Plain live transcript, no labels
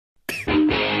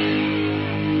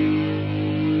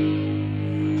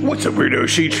What's up, weirdo?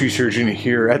 Shadetree Surgeon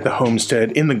here at the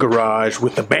homestead in the garage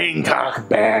with the Bangkok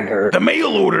Bagger, the mail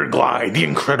order glide, the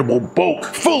incredible bulk,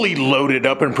 fully loaded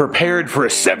up and prepared for a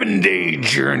 7-day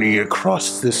journey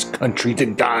across this country to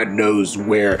God knows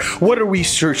where. What are we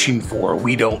searching for?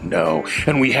 We don't know,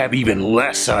 and we have even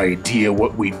less idea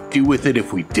what we'd do with it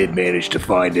if we did manage to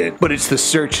find it. But it's the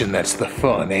searching that's the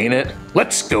fun, ain't it?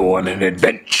 Let's go on an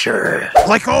adventure.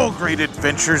 Like all great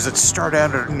adventures that start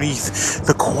out underneath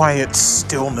the quiet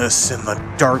stillness in the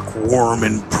dark, warm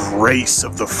embrace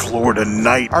of the Florida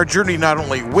night, our journey not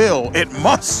only will, it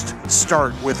must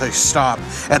start with a stop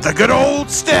at the good old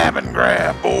Stab and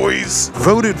Grab, boys.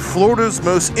 Voted Florida's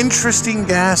most interesting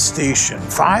gas station,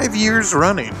 5 years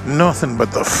running. Nothing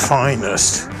but the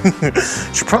finest.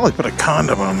 Should probably put a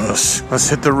condom on this. Let's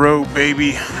hit the road,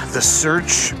 baby. The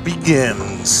search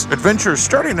begins. Adventure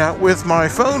starting out with my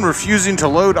phone refusing to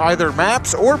load either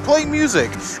maps or play music.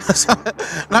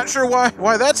 Not sure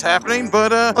why that's happening,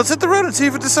 but let's hit the road and see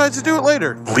if it decides to do it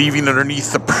later. Leaving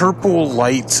underneath the purple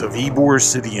lights of Ybor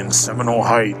City and Seminole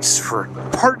Heights for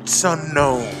parts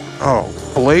unknown. Oh,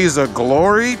 blaze of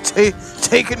glory,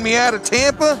 taking me out of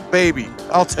Tampa? Baby,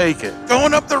 I'll take it.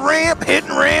 Going up the ramp, hitting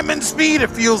ramming speed, it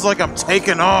feels like I'm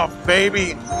taking off,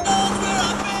 baby.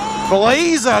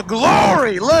 Blaze of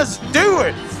glory, let's do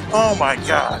it. Oh my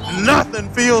God, nothing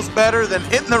feels better than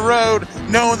hitting the road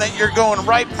knowing that you're going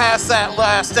right past that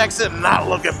last exit and not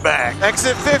looking back.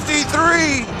 Exit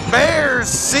 53, Bears,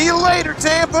 see you later,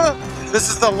 Tampa. This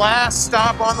is the last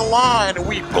stop on the line, and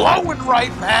we blowing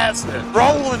right past it.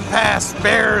 Rolling past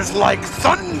Bears like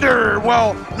thunder.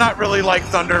 Well, not really like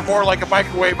thunder, more like a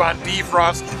microwave on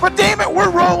defrost. But damn it, we're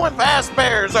rolling past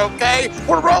Bears, okay?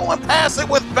 We're rolling past it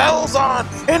with bells on,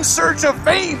 in search of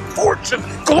fame, fortune,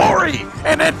 glory,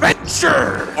 and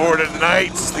adventure. Florida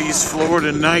nights, these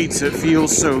Florida nights, it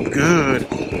feels so good.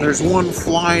 There's one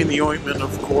fly in the ointment,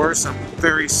 of course. I'm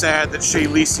very sad that Shay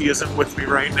Lacey isn't with me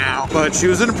right now, but she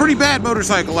was in a pretty bad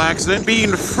motorcycle accident.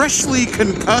 Being freshly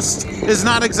concussed is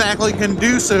not exactly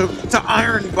conducive to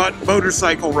iron butt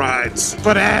motorcycle rides.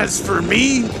 But as for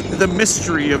me, the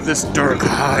mystery of this dark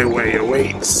highway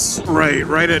awaits.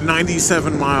 Right at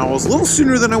 97 miles. A little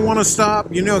sooner than I want to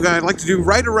stop. You know, guy, I'd like to do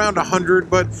right around 100,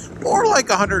 but more like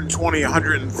 120,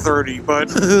 130. But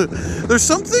there's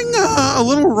something a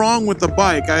little wrong with the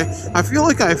bike. I feel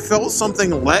like I felt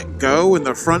something let go in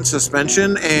the front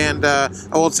suspension, and I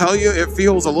will tell you, it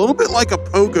feels a little bit like a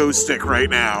pogo stick right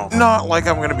now. Not like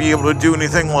I'm going to be able to do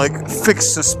anything like fix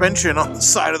suspension on the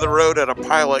side of the road at a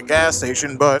Pilot gas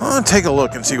station, but I'll take a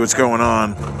look and see what's going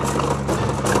on.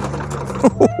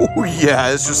 Oh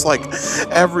yeah, it's just like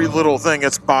every little thing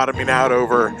it's bottoming out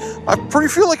over. I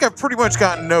feel like I've pretty much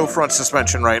got no front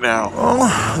suspension right now.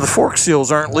 Oh, the fork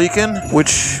seals aren't leaking,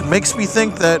 which makes me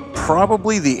think that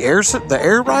probably the air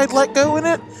ride let go in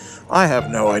it. I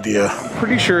have no idea.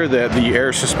 Pretty sure that the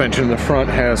air suspension in the front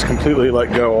has completely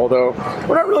let go, although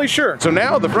we're not really sure. So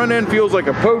now the front end feels like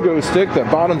a pogo stick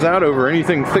that bottoms out over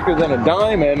anything thicker than a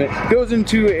dime, and it goes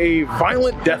into a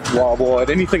violent death wobble at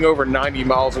anything over 90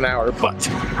 miles an hour. But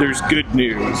there's good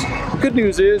news. The good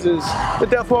news is the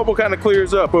death wobble kind of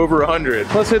clears up over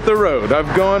 100. Let's hit the road.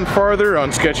 I've gone farther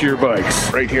on sketchier bikes.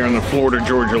 Right here on the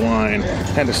Florida-Georgia line.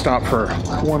 Had to stop for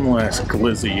one last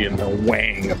glizzy in the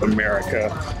wang of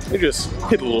America. They just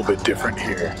hit a little bit different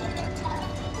here.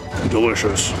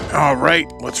 Delicious. All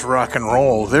right, let's rock and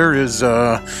roll. There is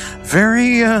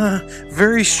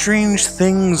very strange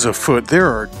things afoot. There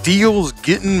are deals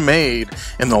getting made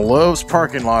in the Love's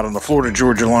parking lot on the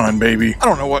Florida-Georgia line, baby. I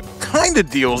don't know what kind of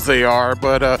deals they are,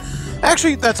 but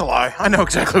actually, that's a lie. I know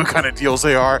exactly what kind of deals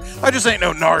they are. I just ain't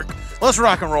no narc. Let's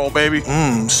rock and roll, baby.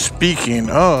 Speaking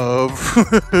of,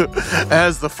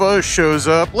 as the fuzz shows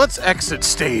up, let's exit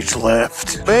stage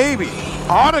left. Baby,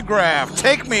 autograph,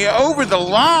 take me over the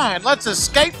line. Let's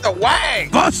escape the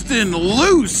wang. Bustin'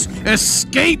 loose,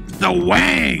 escape the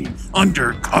wang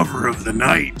under cover of the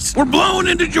night. We're blowing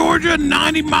into Georgia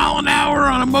 90 mile an hour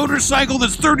on a motorcycle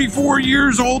that's 34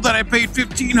 years old that I paid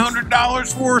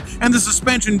 $1,500 for, and the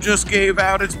suspension just gave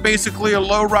out. It's basically a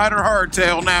lowrider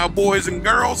hardtail now, boys and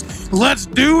girls. Let's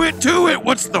do it to it.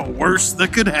 What's the worst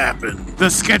that could happen? The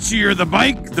sketchier the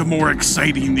bike, the more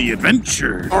exciting the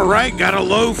adventure. All right, got a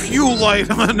low fuel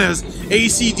light on as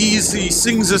AC/DC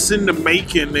sings us into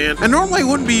Macon, and I normally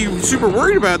wouldn't be super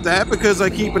worried about that because I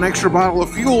keep an extra bottle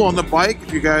of fuel on the bike.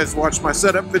 If you guys watched my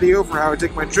setup video for how I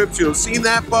take my trips, you'll have seen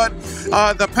that, but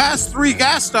the past 3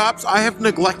 gas stops, I have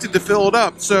neglected to fill it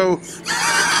up, so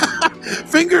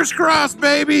fingers crossed,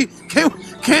 baby.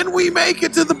 Can we make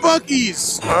it to the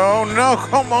Buc-ee's? Oh no,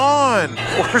 come on.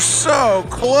 We're so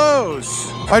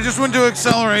close. I just went to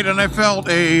accelerate and I felt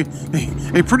a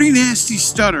pretty nasty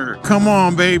stutter. Come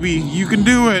on, baby. You can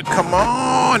do it. Come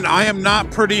on. I am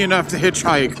not pretty enough to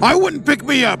hitchhike. I wouldn't pick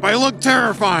me up. I look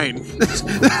terrifying.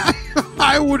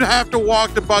 I would have to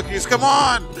walk to Buc-ee's. Come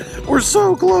on. We're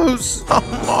so close. Come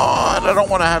on. I don't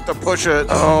want to have to push it.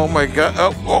 Oh, my God.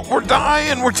 Oh, we're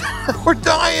dying. We're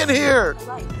dying here.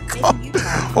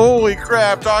 Holy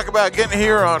crap, talk about getting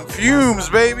here on fumes,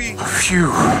 baby. Phew,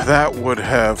 that would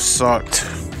have sucked.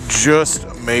 Just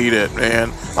made it, man.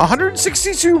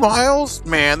 162 miles?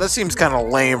 Man, that seems kind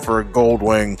of lame for a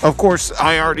Goldwing. Of course,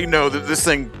 I already know that this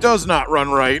thing does not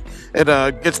run right. It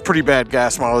gets pretty bad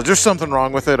gas mileage. There's something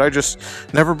wrong with it. I just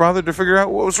never bothered to figure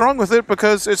out what was wrong with it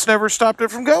because it's never stopped it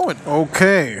from going.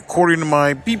 Okay, according to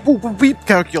my beep boop boop beep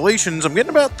calculations, I'm getting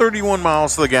about 31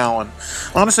 miles to the gallon.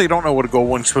 Honestly, I don't know what a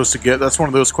Goldwing's supposed to get. That's one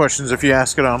of those questions, if you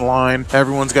ask it online,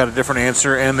 everyone's got a different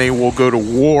answer and they will go to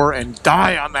war and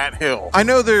die on that hill. I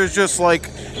know there's just like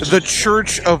the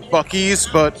Church of Buc-ee's,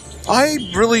 but I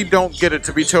really don't get it,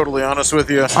 to be totally honest with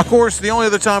you. Of course, the only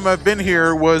other time I've been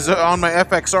here was on my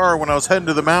FXR when I was heading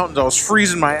to the mountains. I was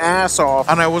freezing my ass off,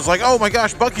 and I was like, oh my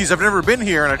gosh, Buc-ee's, I've never been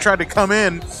here, and I tried to come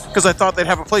in because I thought they'd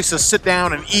have a place to sit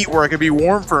down and eat where I could be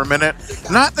warm for a minute.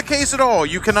 Not the case at all.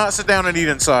 You cannot sit down and eat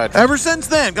inside. Ever since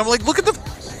then, I'm like, look at the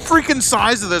freaking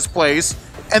size of this place,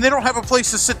 and they don't have a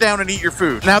place to sit down and eat your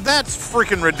food. Now that's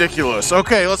freaking ridiculous.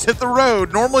 Okay, let's hit the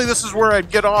road. Normally this is where I'd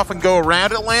get off and go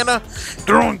around Atlanta.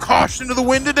 Throwing caution to the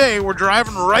wind today. We're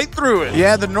driving right through it.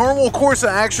 Yeah, the normal course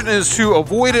of action is to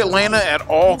avoid Atlanta at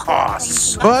all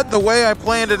costs. But the way I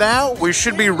planned it out, we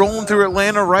should be rolling through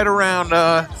Atlanta right around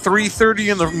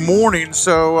 3:30 in the morning.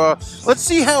 So let's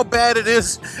see how bad it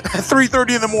is at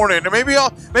 3:30 in the morning. Maybe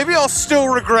I'll still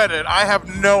regret it. I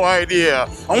have no idea.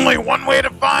 Only one way to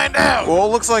find out.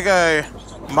 Well, looks like I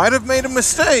might have made a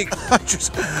mistake.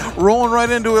 Just rolling right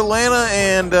into Atlanta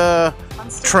and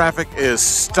traffic is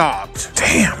stopped.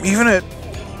 Damn, even at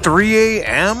 3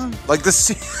 a.m.? Like this.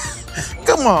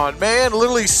 Come on, man.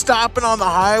 Literally stopping on the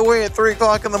highway at 3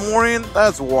 o'clock in the morning?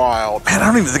 That's wild. Man, I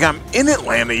don't even think I'm in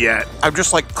Atlanta yet. I'm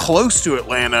just like close to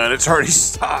Atlanta and it's already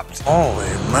stopped. Holy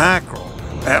mackerel.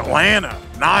 Atlanta.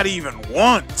 Not even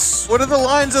once. What do the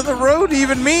lines on the road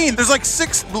even mean? There's like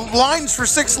 6 lines for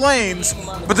 6 lanes,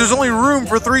 but there's only room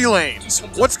for 3 lanes.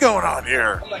 What's going on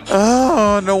here?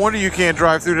 Oh, no wonder you can't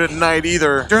drive through it at night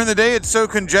either. During the day, it's so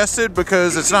congested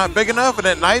because it's not big enough, and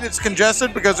at night, it's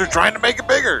congested because they're trying to make it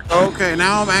bigger. Okay,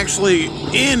 now I'm actually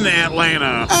in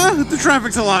Atlanta. The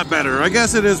traffic's a lot better. I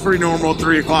guess it is pretty normal at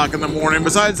 3 o'clock in the morning.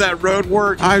 Besides that road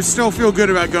work, I still feel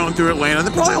good about going through Atlanta.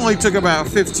 It probably only took about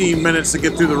 15 minutes to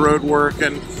get through the road work,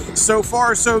 and so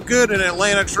far so good in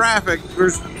Atlanta traffic.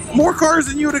 There's more cars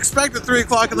than you would expect at 3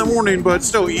 o'clock in the morning, but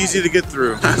still easy to get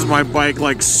through. As my bike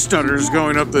like stutters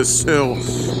going up this hill.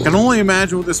 Can only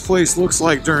imagine what this place looks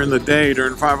like during the day,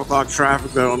 during 5 o'clock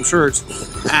traffic though. I'm sure it's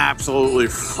absolutely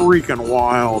freaking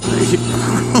wild.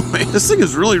 This thing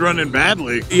is really running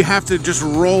badly. You have to just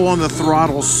roll on the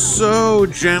throttle so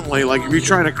gently. Like if you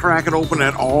try to crack it open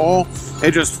at all,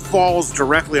 it just falls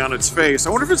directly on its face. I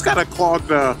wonder if it's got a clogged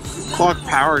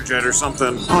power jet or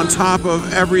something on top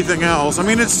of everything else. I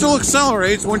mean, it still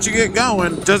accelerates once you get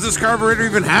going. Does this carburetor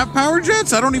even have power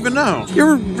jets? I don't even know.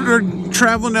 You ever are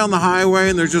traveling down the highway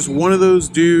and there's just one of those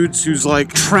dudes who's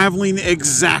like traveling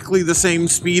exactly the same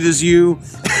speed as you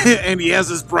and he has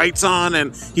his brights on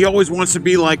and he always wants to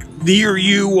be like near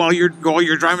you while you're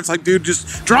driving. It's like, dude,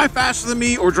 just drive faster than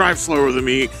me or drive slower than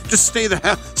me. Just stay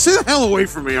the hell away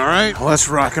from me, all right? Let's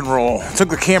rock and roll. Took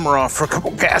the camera off for a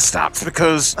couple gas stops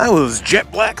because that was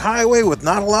jet black highway with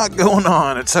not a lot going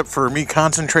on except for me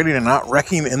concentrating and not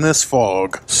wrecking in this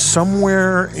fog.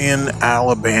 Somewhere in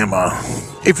Alabama.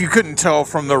 If you couldn't tell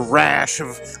from the rash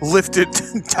of lifted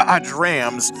Dodge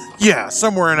Rams, yeah,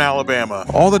 somewhere in Alabama.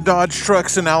 All the Dodge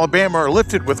trucks in Alabama are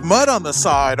lifted with mud on the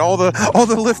side. All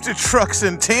the lifted trucks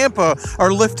in Tampa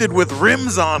are lifted with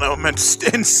rims on them and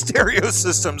stereo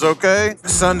systems, okay? The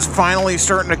sun's finally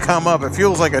starting to come up. It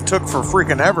feels like it took for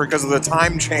freaking ever because of the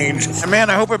time change. And man,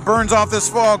 I hope it burns off this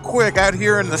fog quick. Out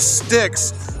here in the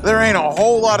sticks, there ain't a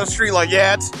whole lot of street light.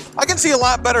 Yeah, I can see a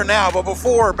lot better now, but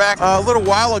before, back a little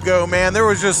while ago, man, there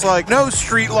was just like no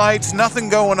street lights, nothing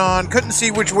going on. Couldn't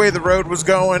see which way the road was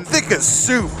going. Thick as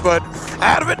soup, but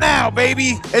out of it now,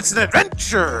 baby. It's an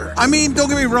adventure. I mean, don't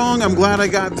get me wrong. I'm glad I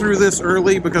got through this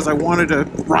early because I wanted to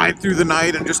ride through the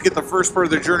night and just get the first part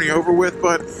of the journey over with,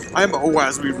 but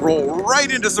as we roll right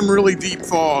into some really deep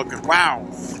fog. Wow.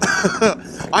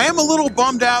 I am a little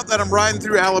bummed out that I'm riding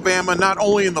through Alabama, not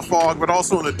only in the fog, but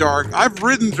also in the the dark. I've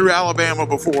ridden through Alabama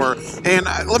before, and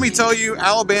let me tell you,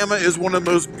 Alabama is one of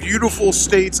the most beautiful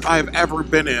states I've ever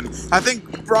been in. I think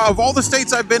of all the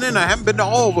states I've been in, I haven't been to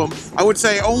all of them, I would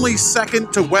say only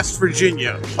second to West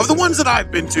Virginia, of the ones that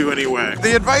I've been to anyway.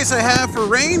 The advice I have for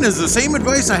rain is the same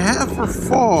advice I have for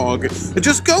fog.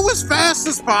 Just go as fast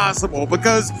as possible,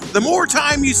 because the more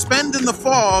time you spend in the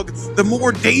fog, the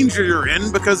more danger you're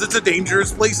in, because it's a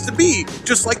dangerous place to be,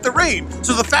 just like the rain.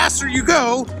 So the faster you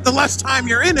go, the less time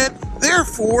you're in it,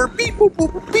 therefore, beep, boop,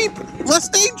 boop, boop, beep, less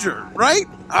danger, right?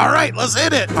 All right, let's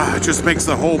hit it. It just makes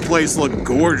the whole place look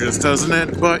gorgeous, doesn't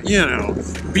it? But, you know,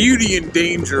 beauty and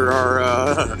danger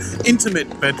are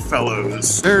intimate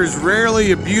bedfellows. There's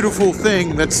rarely a beautiful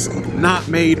thing that's not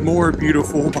made more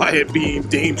beautiful by it being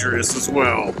dangerous as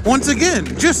well. Once again,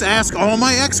 just ask all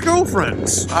my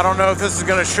ex-girlfriends. I don't know if this is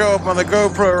gonna show up on the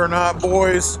GoPro or not,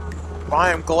 boys.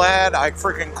 I am glad I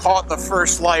freaking caught the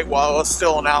first light while I was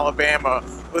still in Alabama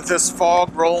with this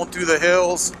fog rolling through the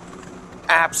hills.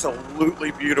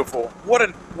 Absolutely beautiful. What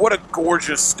a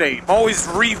gorgeous state. I'm always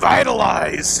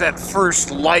revitalized at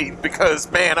first light because,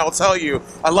 man, I'll tell you,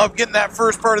 I love getting that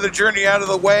first part of the journey out of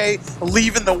the way,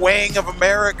 leaving the weighing of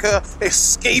America,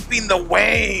 escaping the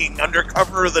weighing under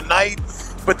cover of the night.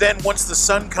 But then once the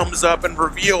sun comes up and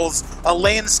reveals a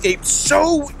landscape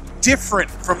so different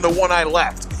from the one I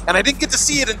left. And I didn't get to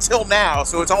see it until now,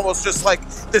 so it's almost just like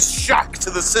this shock to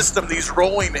the system, these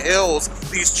rolling hills,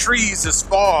 these trees, this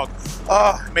fog.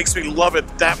 It makes me love it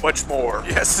that much more.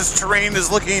 Yes, this terrain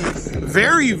is looking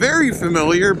very, very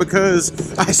familiar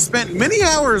because I spent many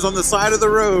hours on the side of the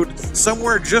road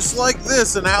somewhere just like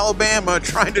this in Alabama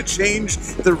trying to change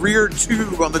the rear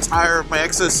tube on the tire of my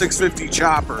XS650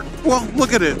 chopper. Well,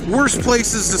 look at it. Worst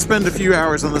places to spend a few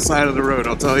hours on the side of the road,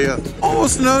 I'll tell you.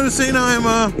 Almost noticing I'm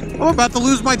about to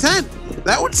lose my tent.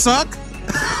 That would suck.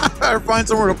 Or find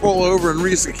somewhere to pull over and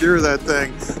re-secure that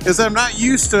thing, because I'm not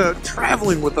used to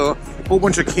traveling with a whole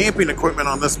bunch of camping equipment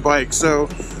on this bike, so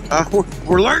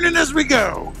we're learning as we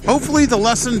go. Hopefully the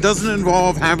lesson doesn't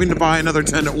involve having to buy another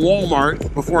tent at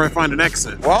Walmart before I find an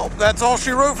exit. Well, that's all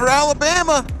she wrote for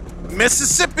Alabama.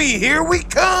 Mississippi, here we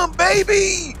come,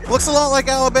 baby! Looks a lot like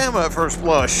Alabama at first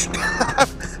blush.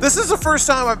 This is the first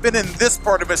time I've been in this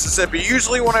part of Mississippi.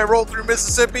 Usually when I roll through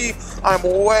Mississippi, I'm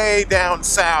way down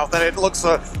south, and it looks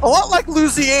a lot like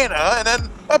Louisiana, and then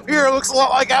up here it looks a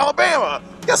lot like Alabama.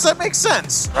 Guess that makes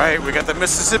sense. All right, we got the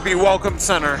Mississippi Welcome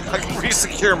Center. I can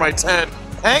re-secure my tent.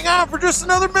 Hang on for just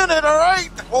another minute, all right?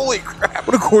 Holy crap,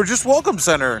 what a gorgeous welcome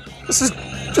center. This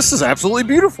is absolutely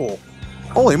beautiful.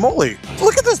 Holy moly,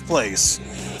 look at this place.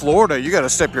 Florida, you gotta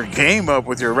step your game up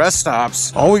with your rest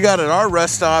stops. All we got at our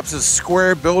rest stops is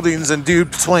square buildings and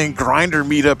dudes playing grinder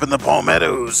meetup in the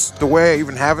palmettos. The way I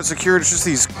even have it secured, it's just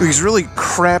these really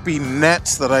crappy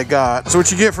nets that I got. So what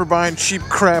you get for buying cheap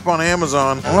crap on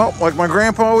Amazon. Well, like my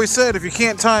grandpa always said, if you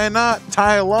can't tie a knot,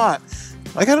 tie a lot.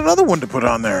 I got another one to put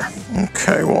on there.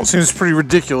 Okay, well, it seems pretty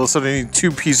ridiculous that I need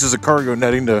 2 pieces of cargo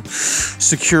netting to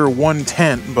secure one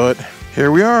tent, but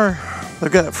here we are.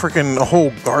 They've got freaking a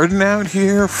whole garden out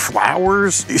here,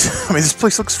 flowers. I mean, this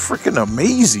place looks freaking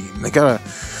amazing.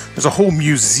 There's a whole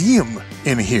museum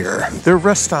in here. Their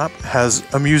rest stop has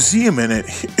a museum in it.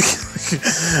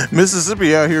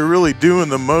 Mississippi out here really doing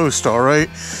the most, all right?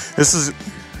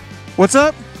 What's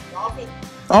up?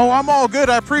 Oh, I'm all good.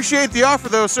 I appreciate the offer,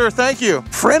 though, sir. Thank you.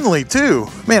 Friendly, too.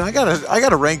 Man, I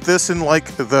gotta rank this in, like,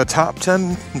 the top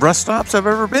 10 rest stops I've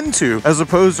ever been to, as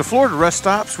opposed to Florida rest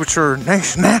stops, which are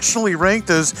nationally ranked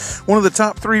as one of the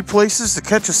top 3 places to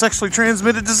catch a sexually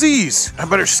transmitted disease. I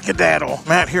better skedaddle.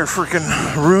 I'm out here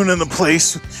freaking ruining the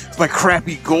place with my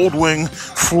crappy Goldwing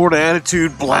Florida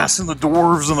attitude, blasting the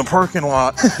dwarves in the parking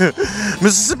lot.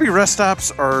 Mississippi rest stops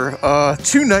are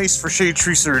too nice for Shade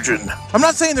Tree Surgeon. I'm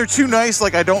not saying they're too nice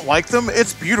like I don't like them.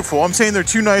 It's beautiful. I'm saying they're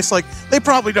too nice like they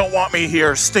probably don't want me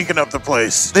here stinking up the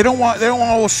place. They don't want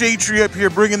old Shade Tree up here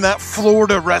bringing that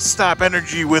Florida rest stop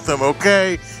energy with them,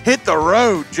 okay? Hit the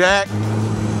road, Jack.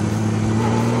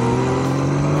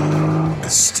 I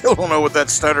still don't know what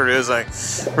that stutter is. I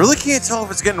really can't tell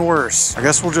if it's getting worse. I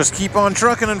guess we'll just keep on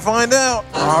trucking and find out.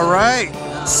 All right,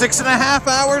 6.5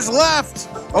 hours left.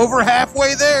 Over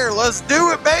halfway there. Let's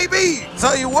do it, baby.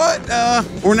 Tell you what,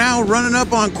 we're now running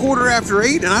up on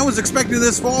 8:15, and I was expecting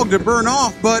this fog to burn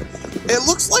off, but it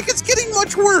looks like it's getting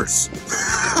much worse.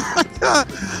 I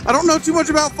don't know too much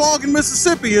about fog in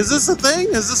Mississippi. Is this a thing?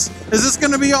 Is this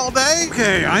going to be all day?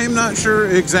 Okay, I am not sure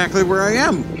exactly where I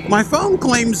am. My phone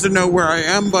claims to know where I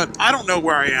am, but I don't know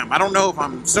where I am. I don't know if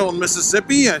I'm still in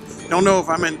Mississippi. I don't know if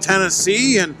I'm in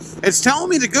Tennessee, and it's telling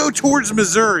me to go towards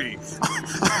Missouri.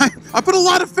 I put a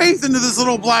lot of faith into this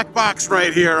little black box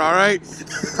right here, all right?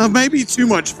 Maybe too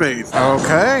much faith.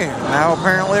 Okay, now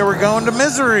apparently we're going to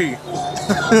misery.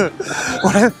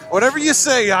 Whatever you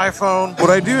say, iPhone. What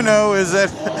I do know is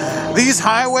that these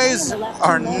highways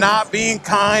are not being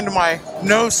kind to my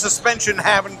no suspension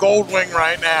having Goldwing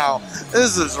right now.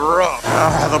 This is rough.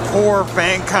 The poor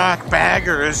Bangkok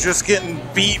bagger is just getting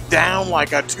beat down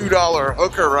like a $2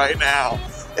 hooker right now.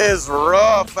 It's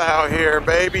rough out here,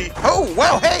 baby. Oh,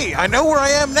 well, hey, I know where I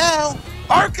am now.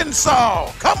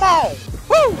 Arkansas, come on.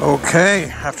 Woo! Okay,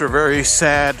 after a very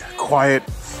sad, quiet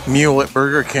meal at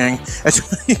Burger King.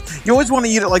 You always want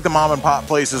to eat at like the mom and pop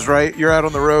places, right? You're out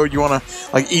on the road, you want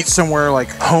to like eat somewhere like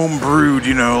home brewed,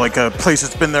 you know, like a place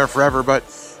that's been there forever, but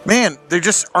man, they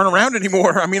just aren't around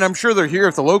anymore. I mean, I'm sure they're here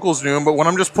if the locals knew them, but when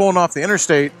I'm just pulling off the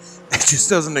interstate, it just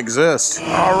doesn't exist.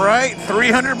 All right,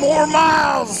 300 more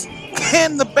miles.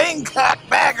 Can the Bangkok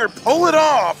bagger pull it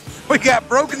off? We got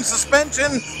broken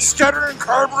suspension, stuttering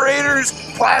carburetors,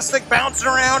 plastic bouncing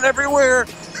around everywhere.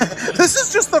 This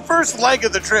is just the first leg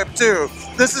of the trip, too.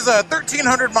 This is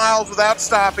 1,300 miles without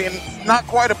stopping. Not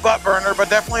quite a butt burner, but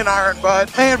definitely an iron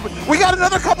butt. And we got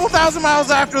another couple thousand miles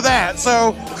after that,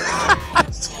 so...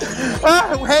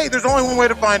 hey, there's only one way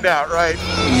to find out, right?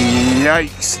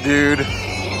 Yikes, dude.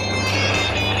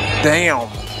 Damn.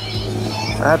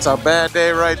 That's a bad day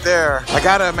right there. I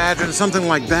gotta imagine something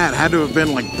like that had to have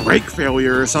been like brake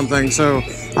failure or something. So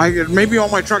maybe all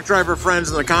my truck driver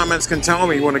friends in the comments can tell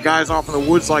me when a guy's off in the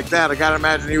woods like that. I gotta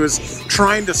imagine he was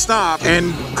trying to stop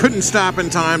and couldn't stop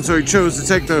in time, so he chose to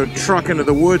take the truck into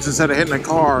the woods instead of hitting a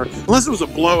car. Unless it was a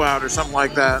blowout or something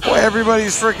like that. Boy,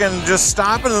 everybody's freaking just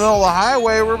stopping in the middle of the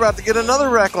highway. We're about to get another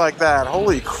wreck like that.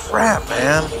 Holy crap,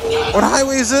 man. What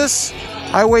highway is this?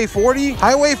 Highway 40?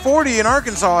 Highway 40 in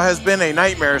Arkansas has been a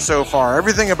nightmare so far.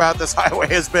 Everything about this highway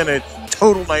has been a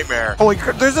total nightmare. Holy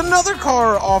crap, there's another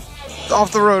car off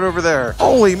the road over there.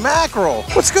 Holy mackerel.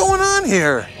 What's going on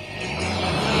here?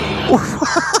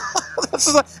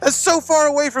 That's so far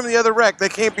away from the other wreck, they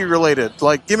can't be related.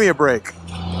 Like, give me a break.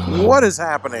 What is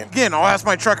happening? Again, I'll ask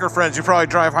my trucker friends who probably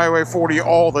drive Highway 40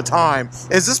 all the time.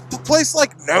 Is this place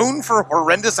like known for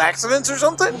horrendous accidents or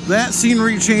something? That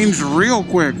scenery changed real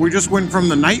quick. We just went from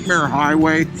the nightmare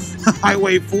highway,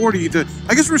 Highway 40, to,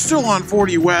 I guess we're still on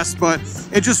 40 West, but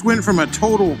it just went from a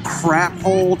total crap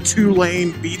hole,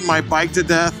 2-lane, beating my bike to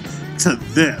death, to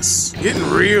this. Getting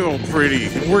real pretty.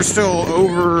 We're still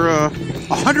over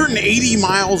 180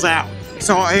 miles out.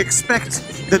 So I expect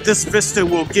that this vista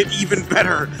will get even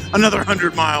better another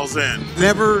 100 miles in.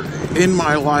 Never in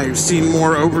my life seen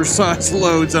more oversized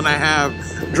loads than I have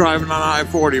driving on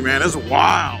I-40, man. It's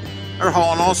wild. They're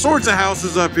hauling all sorts of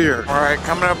houses up here. All right,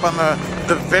 coming up on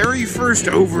the very first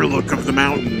overlook of the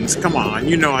mountains. Come on,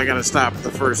 you know I gotta stop at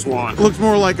the first one. Looks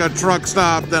more like a truck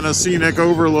stop than a scenic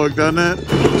overlook, doesn't it?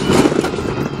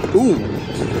 Ooh.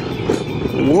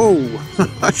 Whoa.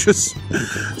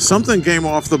 Something came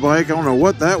off the bike. I don't know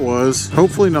what that was.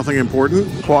 Hopefully nothing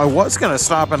important. Well, I was going to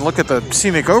stop and look at the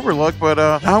scenic overlook, but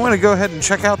I'm going to go ahead and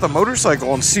check out the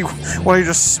motorcycle and see what I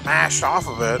just smashed off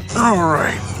of it. All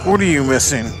right. What are you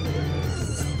missing?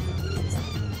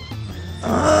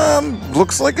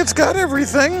 Looks like it's got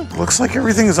everything. Looks like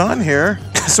everything's on here.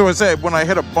 So I said, when I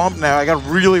hit a bump now, I got to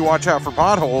really watch out for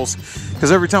potholes,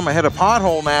 because every time I hit a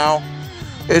pothole now,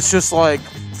 it's just like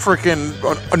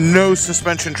freaking no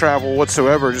suspension travel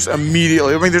whatsoever, just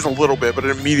immediately. I mean, there's a little bit, but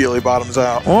it immediately bottoms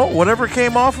out. Well, whatever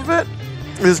came off of it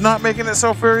is not making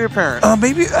itself very apparent.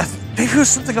 Maybe it was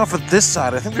something off of this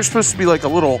side. I think there's supposed to be like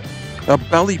a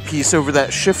belly piece over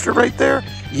that shifter right there.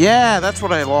 Yeah, that's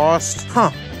what I lost. Huh.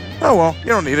 Oh well, you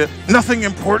don't need it. Nothing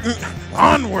important.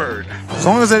 Onward. As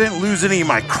long as I didn't lose any of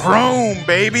my chrome,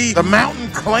 baby. The mountain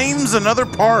claims another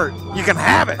part. You can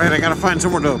have it. All right, I gotta find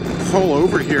somewhere to pull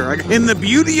over here. In the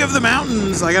beauty of the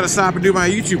mountains, I gotta stop and do my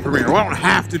YouTube premiere. Well, I don't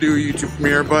have to do a YouTube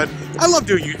premiere, but I love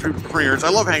doing YouTube premieres. I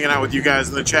love hanging out with you guys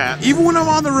in the chat. Even when I'm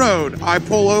on the road, I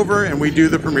pull over and we do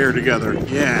the premiere together.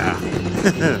 Yeah.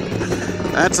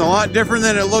 That's a lot different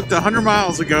than it looked 100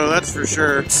 miles ago, that's for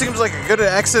sure. It seems like a good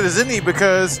exit as any,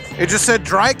 because it just said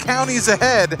dry counties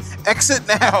ahead. Exit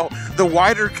now, the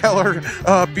Wider Keller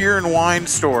beer and wine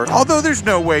store. Although there's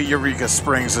no way Eureka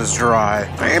Springs is dry.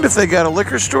 And if they got a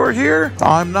liquor store here,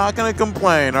 I'm not gonna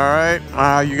complain, all right?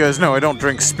 You guys know I don't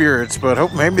drink spirits, but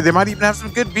hope maybe they might even have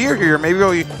some good beer here. Maybe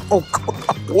I'll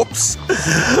whoops.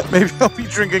 Maybe I'll be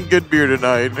drinking good beer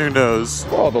tonight, who knows?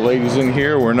 All the ladies in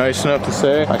here were nice enough to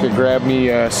say I could grab me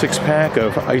a 6-pack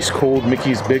of ice-cold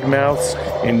Mickey's Big Mouths,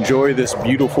 enjoy this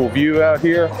beautiful view out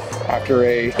here after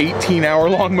a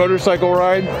 18-hour-long motorcycle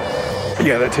ride.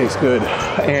 Yeah, that tastes good.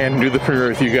 And do the premiere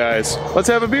with you guys. Let's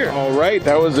have a beer. All right,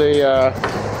 that was a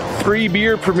 3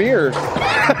 beer premiere.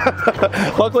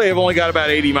 Luckily, I've only got about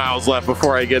 80 miles left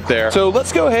before I get there. So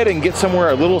let's go ahead and get somewhere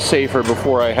a little safer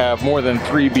before I have more than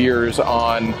 3 beers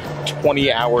on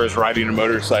 20 hours riding a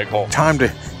motorcycle. Time to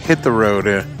hit the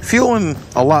road. Feeling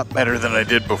a lot better than I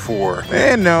did before.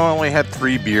 And no, I only had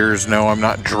 3 beers. No, I'm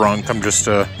not drunk. I'm just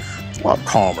a lot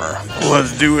calmer.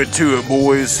 Let's do it to it,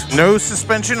 boys. No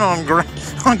suspension on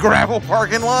gravel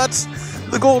parking lots.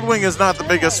 The Goldwing is not the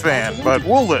biggest fan, but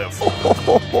we'll live.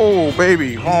 Oh,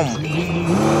 baby, home.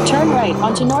 Turn right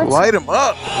onto North. Light them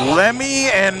up. Lemmy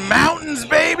and mountains,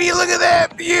 baby. Look at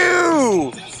that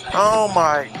view. Oh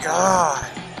my God.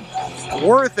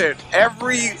 Worth it.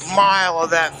 Every mile of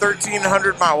that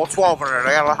 1,300 mile, well, 1,200.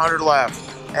 I got 100 left.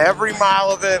 Every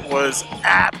mile of it was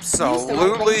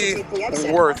absolutely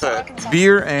worth it.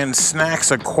 Beer and snacks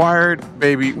acquired.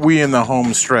 Baby, we in the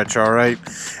home stretch, all right?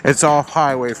 It's off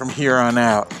highway from here on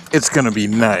out. It's gonna be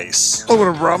nice. A little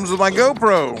bit of problems with my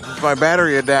GoPro, my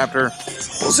battery adapter.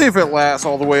 We'll see if it lasts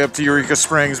all the way up to Eureka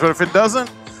Springs, but if it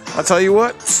doesn't, I'll tell you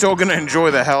what, still gonna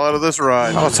enjoy the hell out of this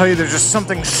ride. I'll tell you, there's just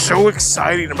something so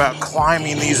exciting about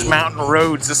climbing these mountain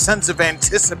roads, a sense of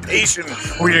anticipation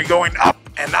where you're going up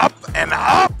and up and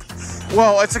up.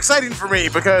 Well, it's exciting for me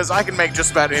because I can make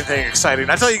just about anything exciting.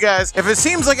 I tell you guys, if it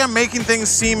seems like I'm making things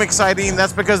seem exciting,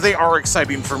 that's because they are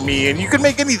exciting for me, and you can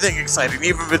make anything exciting,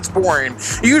 even if it's boring,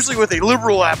 usually with a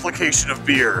liberal application of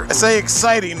beer. I say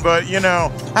exciting, but you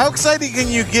know, how exciting can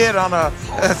you get on a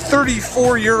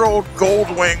 34-year-old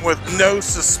Goldwing with no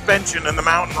suspension in the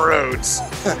mountain roads?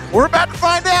 We're about to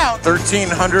find out.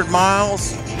 1,300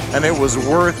 miles. And it was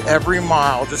worth every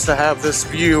mile just to have this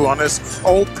view on this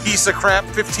old piece of crap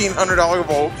 $1,500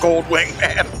 Goldwing,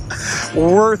 man.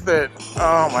 Worth it.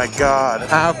 Oh my God.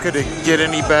 How could it get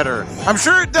any better? I'm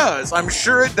sure it does. I'm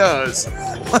sure it does.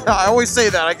 I always say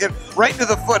that. I get right into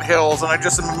the foothills and I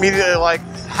just am immediately like,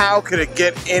 how could it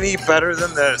get any better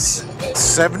than this?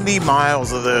 70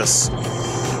 miles of this.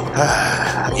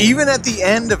 Even at the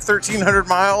end of 1,300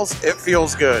 miles, it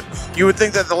feels good. You would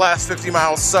think that the last 50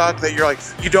 miles suck, that you're like,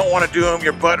 you don't want to do them,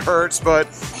 your butt hurts, but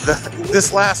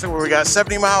this last one where we got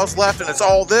 70 miles left and it's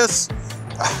all this,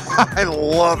 I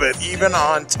love it, even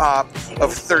on top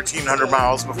of 1,300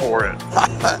 miles before it.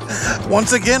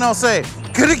 Once again, I'll say,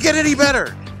 could it get any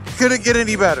better? Could it get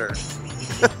any better?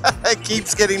 It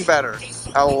keeps getting better.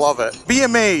 I love it. Be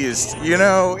amazed. You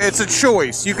know, it's a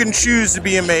choice. You can choose to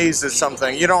be amazed at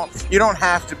something. You don't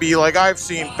have to be like, I've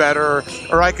seen better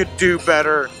or I could do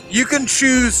better. You can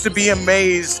choose to be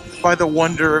amazed by the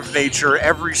wonder of nature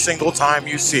every single time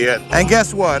you see it. And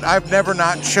guess what? I've never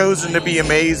not chosen to be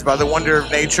amazed by the wonder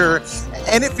of nature,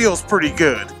 and it feels pretty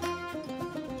good.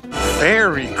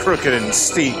 Very crooked and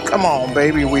steep. Come on,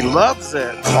 baby, we loves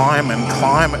it. Climb and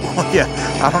climb it. Well, yeah,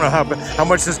 I don't know how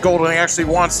much this Goldwing actually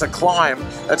wants to climb.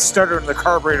 That stutter in the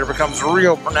carburetor becomes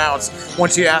real pronounced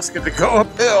once you ask it to go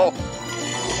uphill.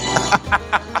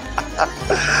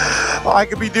 I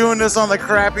could be doing this on the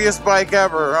crappiest bike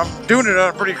ever. I'm doing it on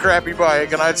a pretty crappy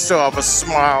bike, and I'd still have a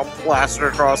smile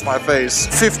plastered across my face.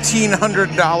 $1,500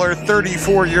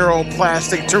 34-year-old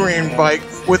plastic touring bike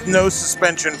with no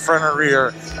suspension front or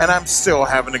rear, and I'm still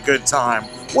having a good time.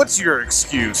 What's your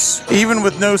excuse? Even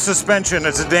with no suspension,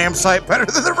 it's a damn sight better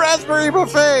than the Raspberry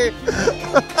Buffet.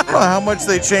 How much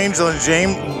they changed on the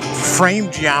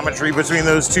frame geometry between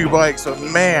those two bikes, but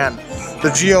man, the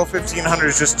GL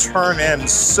 1500s just turn in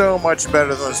so much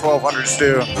better than the 1200s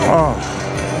do.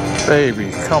 Oh,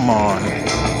 baby, come on.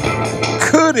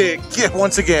 Could it get,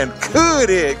 once again, could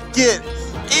it get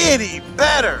any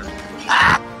better?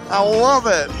 Ah, I love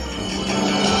it.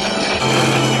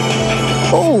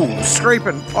 Oh,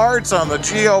 scraping parts on the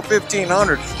GL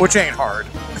 1500, which ain't hard.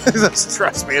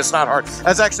 Trust me, it's not hard.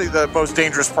 That's actually the most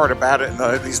dangerous part about it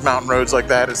in these mountain roads like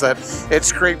that, is that it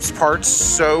scrapes parts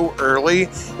so early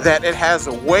that it has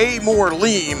way more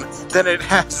lean than it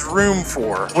has room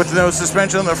for. With no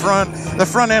suspension on the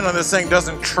front end of this thing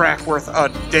doesn't track worth a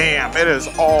damn. It is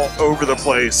all over the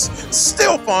place.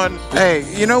 Still fun.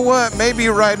 Hey, you know what? Maybe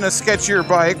riding a sketchier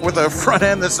bike with a front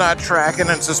end that's not tracking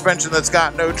and suspension that's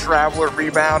got no travel or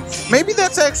rebound, maybe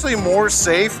that's actually more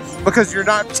safe because you're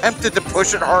not tempted to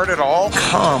push it hard at all.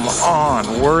 Come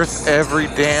on, worth every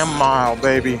damn mile,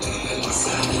 baby.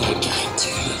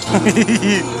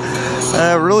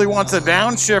 Really wants a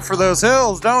downshift for those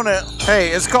hills, don't it? Hey,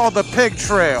 it's called the Pig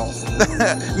Trail.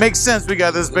 Makes sense we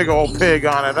got this big old pig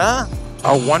on it, huh?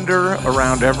 A wonder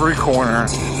around every corner.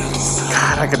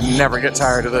 God, I could never get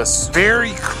tired of this.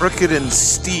 Very crooked and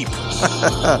steep.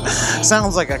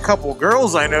 Sounds like a couple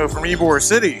girls I know from Ybor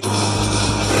City.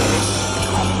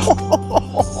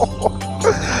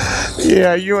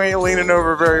 Yeah, you ain't leaning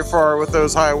over very far with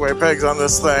those highway pegs on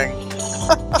this thing.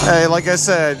 Hey, like I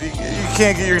said, you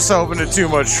can't get yourself into too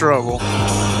much trouble.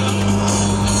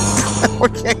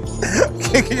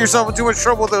 Can't get yourself in too much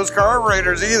trouble with those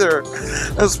carburetors either.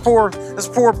 This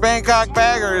poor Bangkok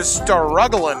bagger is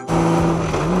struggling.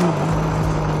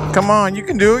 Come on, you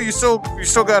can do it. You still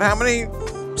got how many?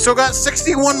 Still got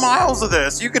 61 miles of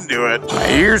this. You can do it. My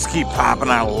ears keep popping.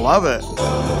 I love it.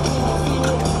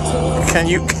 Can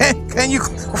you?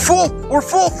 We're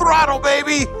full throttle,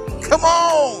 baby. Come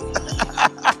on.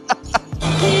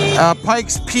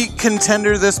 Pike's Peak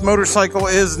contender. This motorcycle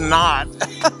is not.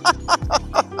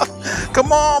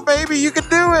 Come on, baby. You can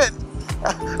do it.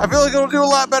 I feel like it'll do a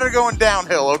lot better going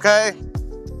downhill. Okay.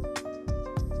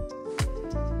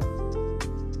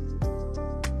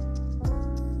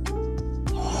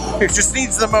 It just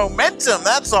needs the momentum,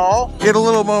 that's all. Get a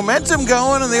little momentum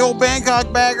going and the old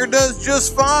Bangkok bagger does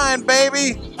just fine,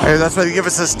 baby. Hey, that's why they give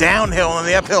us this downhill and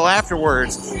the uphill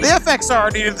afterwards. The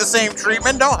FXR needed the same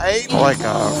treatment, don't hate. Like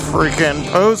a freaking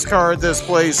postcard this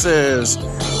place is.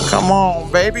 Come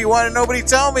on, baby. Why did nobody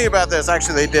tell me about this?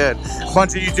 Actually, they did. A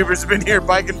bunch of YouTubers have been here.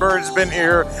 Biking Bird's been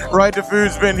here. Ride to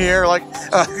Food's been here. Like,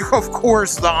 of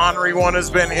course, the Henri one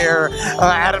has been here.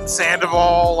 Adam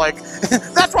Sandoval. Like,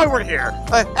 that's why we're here.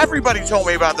 Everybody told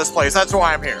me about this place. That's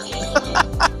why I'm here.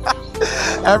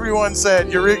 Everyone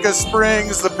said Eureka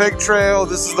Springs, the Pig Trail,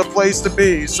 this is the place to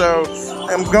be. So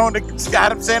I'm going to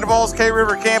Adam Sandoval's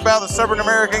K-River Campout, the Southern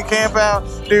American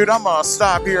Campout. Dude, I'm going to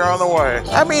stop here on the way.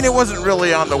 I mean, it wasn't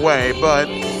really on the way, but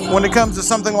when it comes to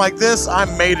something like this, I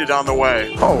made it on the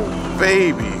way. Oh,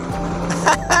 baby.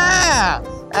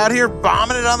 Out here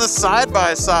bombing it on the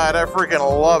side-by-side. I freaking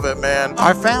love it, man.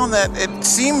 I found that it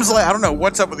seems like, I don't know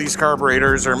what's up with these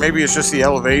carburetors, or maybe it's just the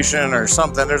elevation or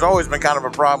something. There's always been kind of a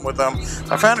problem with them.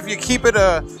 I found if you keep it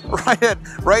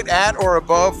right at or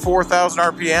above 4,000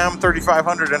 RPM,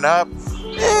 3,500 and up,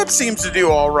 it seems to do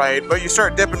all right. But you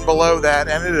start dipping below that,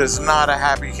 and it is not a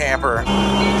happy camper.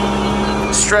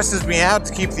 Stresses me out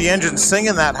to keep the engine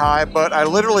singing that high, but I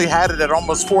literally had it at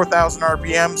almost 4,000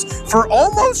 RPMs for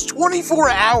almost 24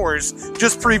 hours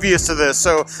just previous to this,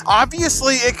 so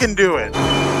obviously it can do it.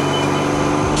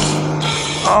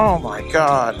 Oh my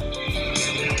God.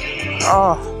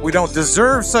 Oh, we don't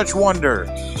deserve such wonder.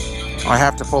 I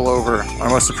have to pull over. I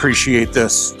must appreciate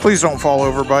this. Please don't fall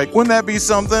over, bike. Wouldn't that be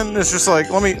something? It's just like,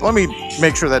 let me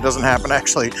make sure that doesn't happen,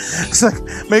 actually. It's like,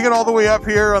 make it all the way up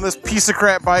here on this piece of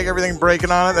crap bike, everything breaking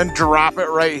on it, then drop it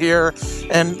right here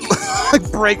and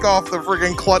like break off the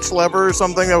freaking clutch lever or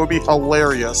something. That would be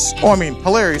hilarious. Oh, I mean,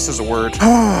 hilarious is a word.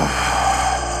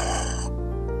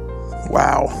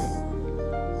 Wow.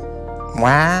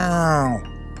 Wow.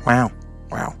 Wow.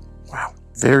 Wow. Wow.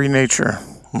 Very nature.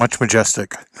 Much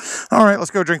majestic. All right, let's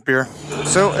go drink beer.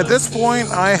 So at this point,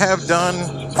 I have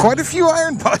done quite a few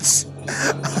iron butts.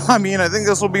 I mean, I think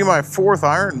this will be my 4th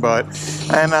iron butt,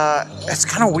 and it's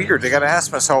kind of weird. I got to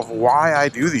ask myself why I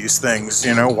do these things.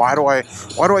 You know, why do I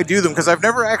do them? Because I've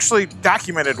never actually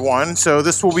documented one. So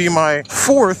this will be my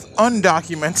 4th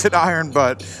undocumented iron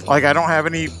butt. Like, I don't have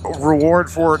any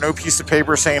reward for it, no piece of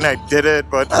paper saying I did it,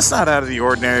 but that's not out of the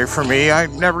ordinary for me. I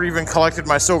never even collected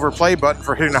my silver play button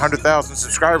for hitting 100,000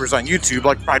 subscribers on YouTube.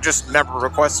 Like, I just never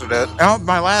requested it. Now,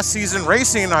 my last season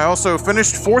racing, I also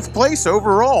finished 4th place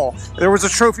overall. There was a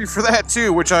trophy for that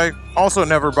too, which I also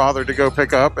never bothered to go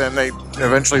pick up, and they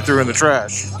eventually threw in the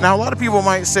trash. Now, a lot of people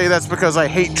might say that's because I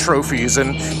hate trophies,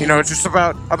 and you know, it's just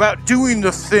about doing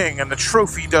the thing, and the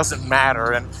trophy doesn't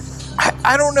matter. And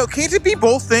I don't know. Can't it be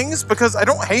both things? Because I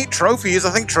don't hate trophies. I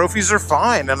think trophies are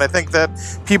fine. And I think that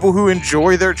people who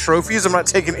enjoy their trophies, I'm not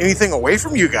taking anything away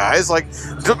from you guys. Like,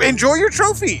 enjoy your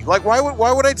trophy. Like, why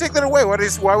would I take that away?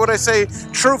 Why would I say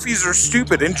trophies are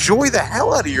stupid? Enjoy the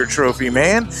hell out of your trophy,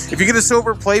 man. If you get a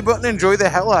silver play button, enjoy the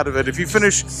hell out of it. If you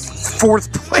finish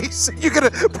 4th place, you get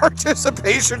a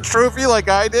participation trophy like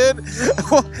I did,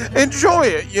 well, enjoy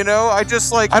it, you know? I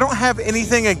don't have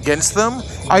anything against them.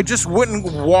 I just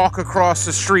wouldn't walk across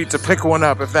the street to pick one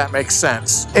up, if that makes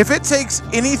sense. If it takes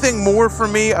anything more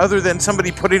from me other than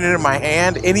somebody putting it in my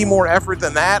hand, any more effort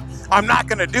than that, I'm not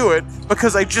going to do it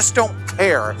because I just don't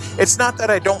care. It's not that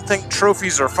I don't think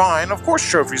trophies are fine. Of course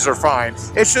trophies are fine.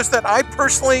 It's just that I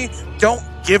personally don't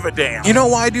give a damn. You know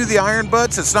why I do the iron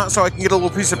butts? It's not so I can get a little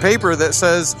piece of paper that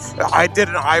says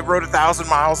I rode 1,000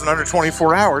 miles in under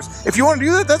 24 hours. If you want to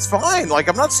do that, that's fine. Like,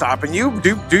 I'm not stopping you.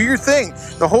 Do your thing.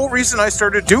 The whole reason I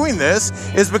started doing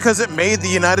this is because it made the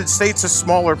United States a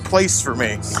smaller place for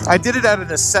me. I did it out of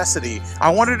necessity.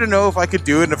 I wanted to know if I could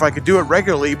do it and if I could do it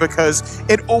regularly because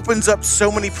it opens up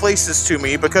so many places to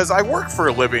me because I work for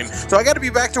a living. So I got to be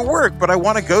back to work, but I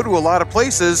want to go to a lot of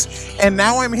places, and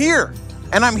now I'm here.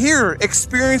 And I'm here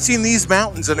experiencing these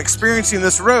mountains and experiencing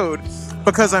this road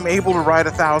because I'm able to ride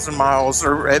 1,000 miles,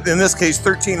 or in this case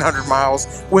 1,300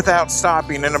 miles, without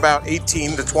stopping in about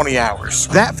 18 to 20 hours.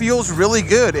 That feels really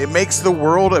good. It makes the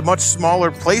world a much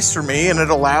smaller place for me, and it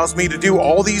allows me to do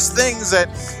all these things that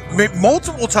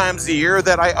multiple times a year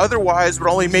that I otherwise would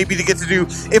only maybe to get to do,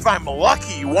 if I'm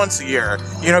lucky, once a year.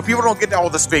 You know, people don't get all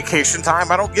this vacation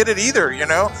time. I don't get it either, you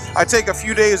know? I take a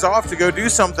few days off to go do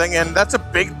something, and that's a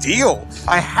big deal.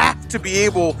 I have to be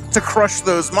able to crush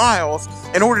those miles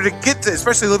in order to get to,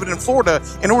 especially living in Florida,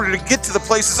 in order to get to the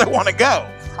places I want to go.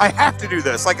 I have to do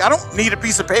this. Like, I don't need a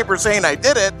piece of paper saying I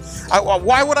did it.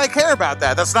 Why would I care about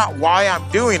that? That's not why I'm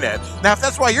doing it. Now, if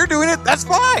that's why you're doing it, that's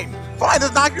fine. Fine,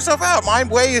 just knock yourself out.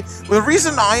 The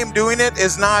reason I am doing it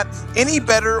is not any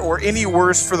better or any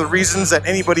worse for the reasons that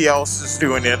anybody else is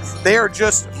doing it. They are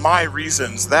just my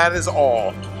reasons. That is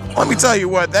all. Let me tell you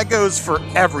what, that goes for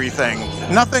everything.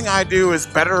 Nothing I do is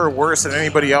better or worse than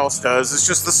anybody else does. It's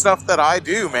just the stuff that I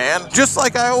do, man. Just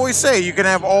like I always say, you can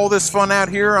have all this fun out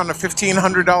here on a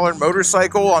 $1,500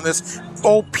 motorcycle, on this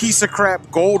old piece of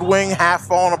crap Gold Wing half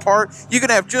falling apart. You can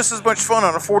have just as much fun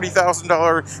on a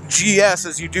 $40,000 GS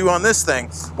as you do on this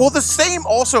thing. Well, the same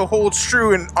also holds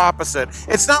true in opposite.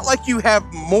 It's not like you have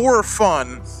more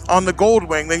fun on the Gold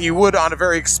Wing than you would on a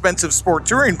very expensive sport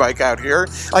touring bike out here.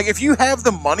 Like, if you have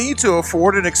the money to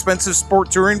afford an expensive sport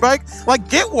touring bike, like,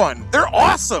 get one. They're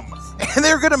awesome. And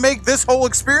they're going to make this whole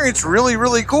experience really,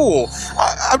 really cool.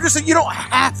 I'm just saying, you don't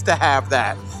have to have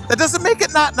that. That doesn't make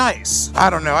it not nice. I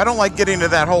don't know. I don't like getting to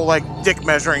that whole, like, dick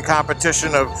measuring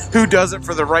competition of who does it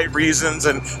for the right reasons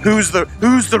and who's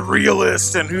the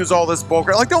realist and who's all this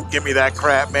bullcrap. Like, don't give me that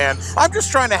crap, man. I'm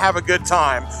just trying to have a good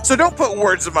time. So don't put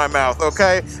words in my mouth,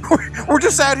 okay? We're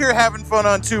just out here having fun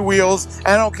on two wheels, and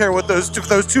I don't care what those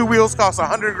two wheels cost,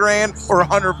 $100 grand or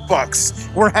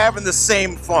 $100. We're having the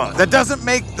same fun. That doesn't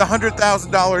make the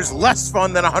 $100,000 less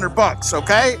fun than $100,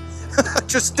 okay?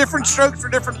 Just different strokes for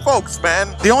different folks,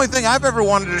 man. The only thing I've ever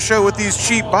wanted to show with these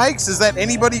cheap bikes is that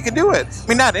anybody can do it. I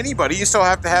mean, not anybody. You still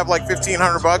have to have like $1,500,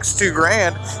 $2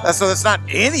 grand. So that's not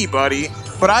anybody.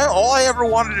 But all I ever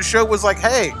wanted to show was like,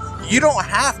 hey, you don't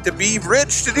have to be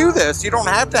rich to do this. You don't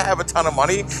have to have a ton of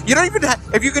money. You don't even have,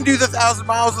 if you can do the 1,000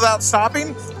 miles without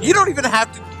stopping, you don't even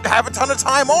have to have a ton of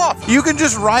time off. You can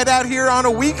just ride out here on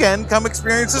a weekend, come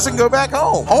experience this, and go back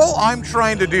home. All I'm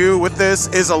trying to do with this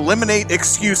is eliminate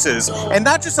excuses, and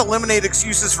not just eliminate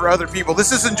excuses for other people.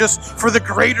 This isn't just for the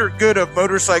greater good of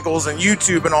motorcycles and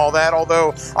YouTube and all that,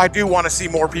 although I do want to see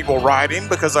more people riding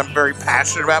because I'm very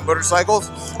passionate about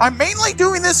motorcycles. I'm mainly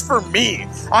doing this for me.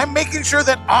 I'm making sure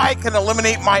that I can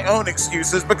eliminate my own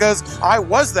excuses because I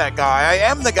was that guy. I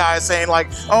am the guy saying like,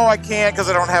 oh, I can't because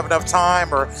I don't have enough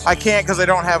time, or I can't because I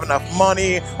don't have enough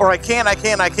money, or I can't.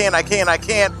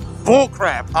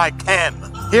 Bullcrap, I can.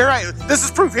 This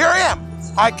is proof. Here I am.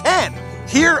 I can.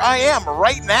 Here I am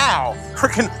right now,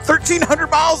 freaking 1,300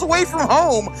 miles away from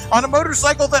home on a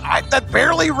motorcycle that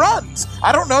barely runs.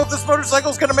 I don't know if this motorcycle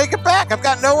is going to make it back. I've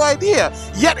got no idea.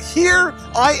 Yet here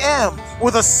I am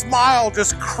with a smile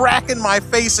just cracking my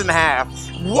face in half.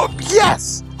 Whoop,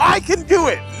 yes, I can do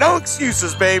it. No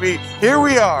excuses, baby. Here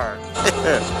we are.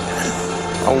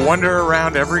 I wander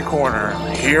around every corner.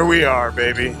 Here we are,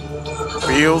 baby.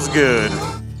 Feels good.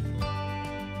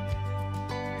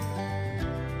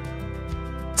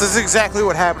 This is exactly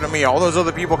what happened to me. All those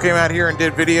other people came out here and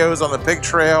did videos on the Pig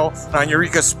Trail and on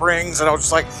Eureka Springs, and I was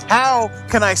just like, how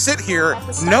can I sit here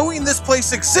knowing this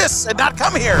place exists and not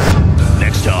come here?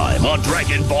 Next time on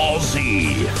Dragon Ball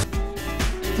Z.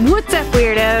 What's up,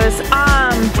 weirdos?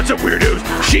 What's up, weirdos?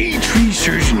 Shadetree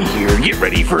Surgeon here. Get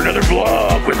ready for another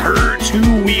vlog with her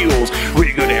 2 wheels. We're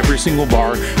gonna go to every single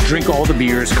bar, drink all the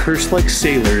beers, curse like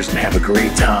sailors, and have a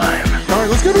great time. All right,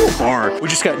 let's go to a bar. We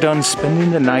just got done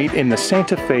spending the night in the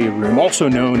Santa Fe room, also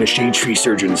known as Shadetree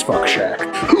Surgeon's Fuck Shack.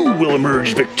 Who will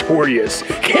emerge victorious?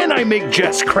 Can I make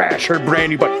Jess crash her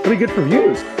brand new bike? Pretty good for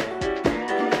views.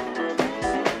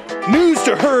 News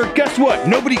to her, guess what?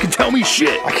 Nobody can tell me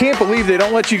shit. I can't believe they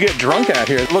don't let you get drunk out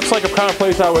here. It looks like a kind of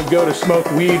place I would go to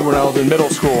smoke weed when I was in middle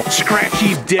school.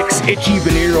 Scratchy Dick's Itchy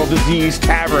Venereal Disease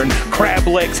Tavern. Crab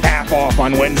legs half off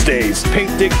on Wednesdays.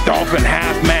 Pink Dick Dolphin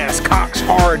Half Mask Cox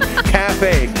Hard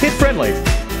Cafe. Kid friendly.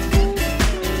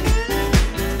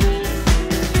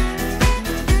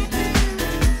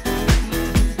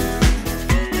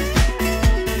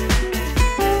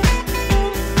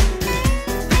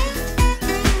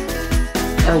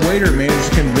 Our waiter managed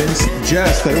to convince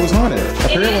Jess that it was haunted.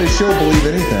 Apparently she'll believe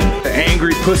anything. The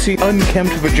angry pussy,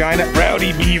 unkempt vagina,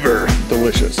 rowdy beaver.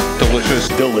 Delicious. Delicious.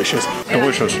 Delicious.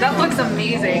 Delicious. That looks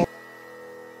amazing.